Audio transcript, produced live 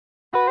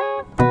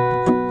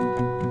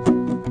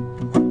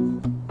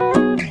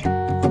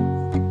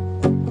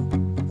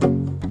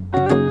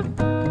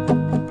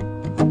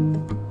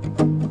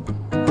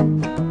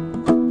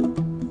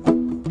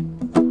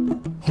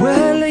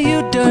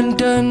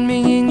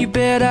you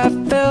bet I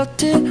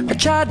felt it. I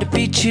tried to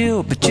beat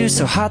you, but you're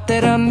so hot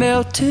that I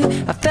melted.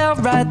 I fell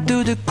right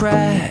through the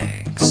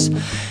cracks.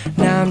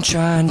 Now I'm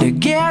trying to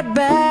get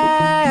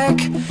back.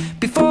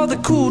 Before the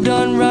cool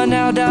done run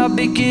out, I'll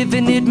be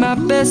giving it my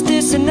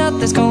bestest, and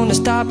nothing's gonna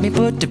stop me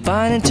but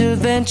divine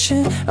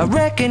intervention. I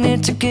reckon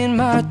it's again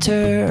my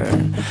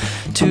turn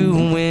to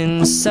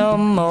win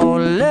some or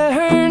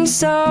learn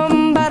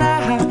some, but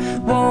I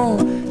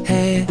won't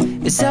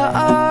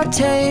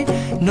hesitate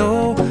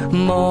no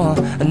more,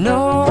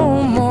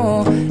 no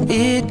more.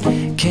 It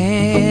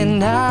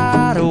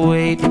cannot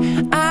wait.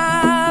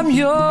 I'm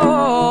yours.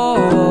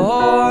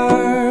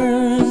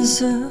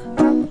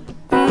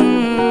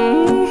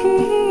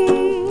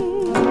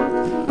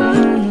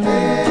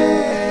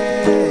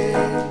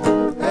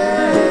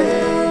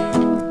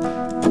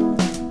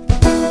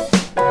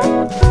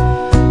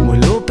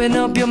 Open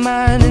up your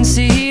mind and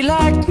see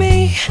like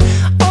me.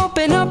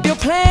 Open up your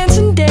plans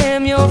and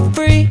damn, you're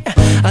free.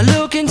 I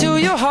look into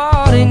your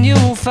heart and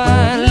you'll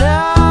find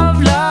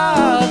love,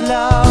 love,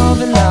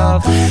 love, and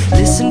love.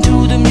 Listen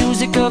to the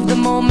music of the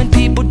moment,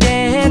 people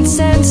dance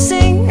and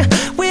sing.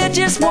 We're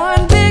just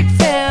one big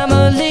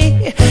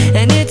family,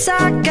 and it's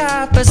our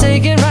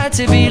God-forsaken right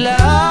to be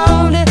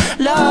loved.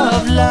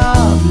 Love,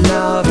 love,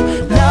 love,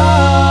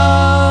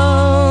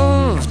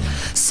 loved.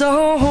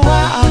 So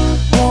I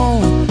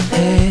won't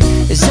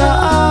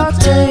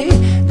hesitate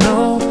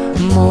no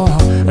more,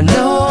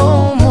 no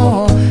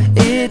more.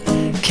 It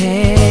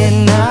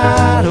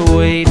cannot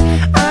wait.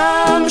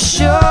 I'm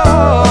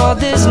sure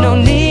there's no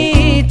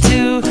need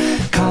to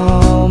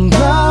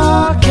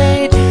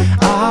complicate.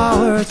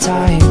 Our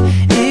time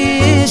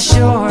is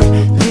short.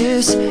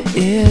 This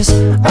is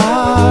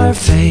our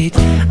fate.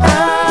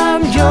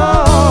 I'm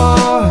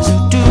yours.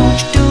 Do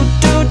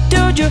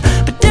you,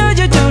 but do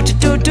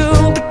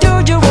you, but do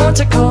you want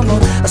to come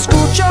on? I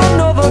scooch on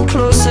over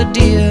closer,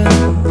 dear,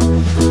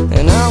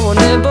 and I will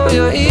nibble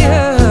your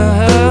ear.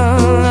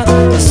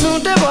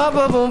 Soon the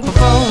bubble boom boom.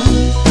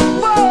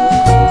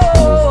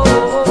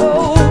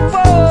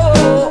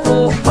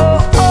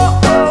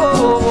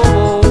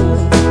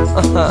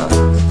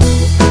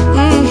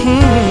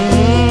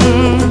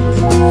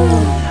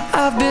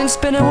 I've been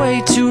spinning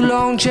way too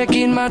long,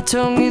 checking my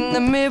tongue in the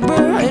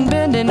mirror and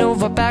bending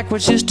over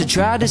backwards just to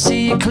try to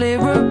see it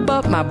clearer.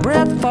 But my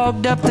breath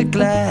fogged up the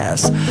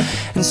glass,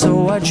 and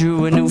so I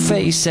drew a new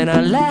face and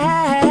I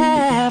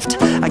laughed.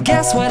 I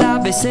guess what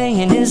I'll be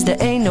saying is there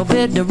ain't no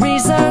better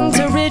reason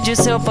to rid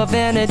yourself of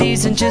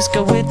vanities and just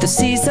go with the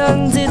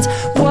seasons. It's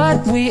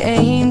what we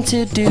aim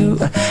to do.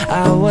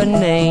 Our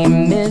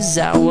name is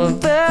our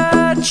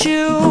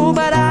virtue,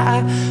 but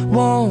I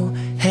won't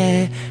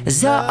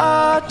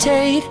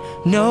hesitate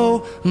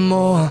no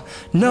more,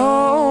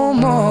 no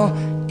more.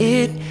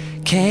 It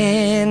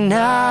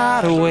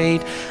cannot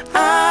wait.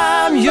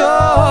 I'm yours.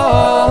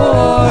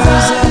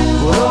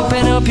 Well,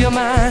 open up your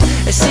mind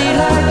and see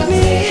like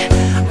me.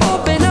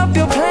 Open up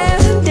your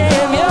plans and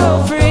damn,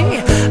 you're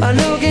free. I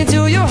look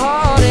into your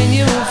heart and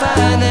you'll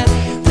find that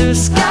the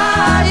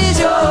sky is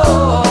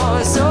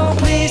yours. So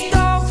please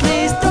don't,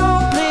 please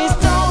don't, please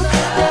don't.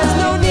 There's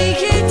no need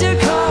to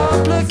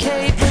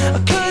complicate,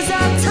 'cause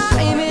our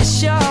time is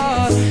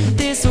short.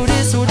 This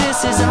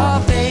is our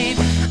fate.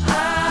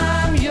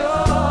 I'm yours.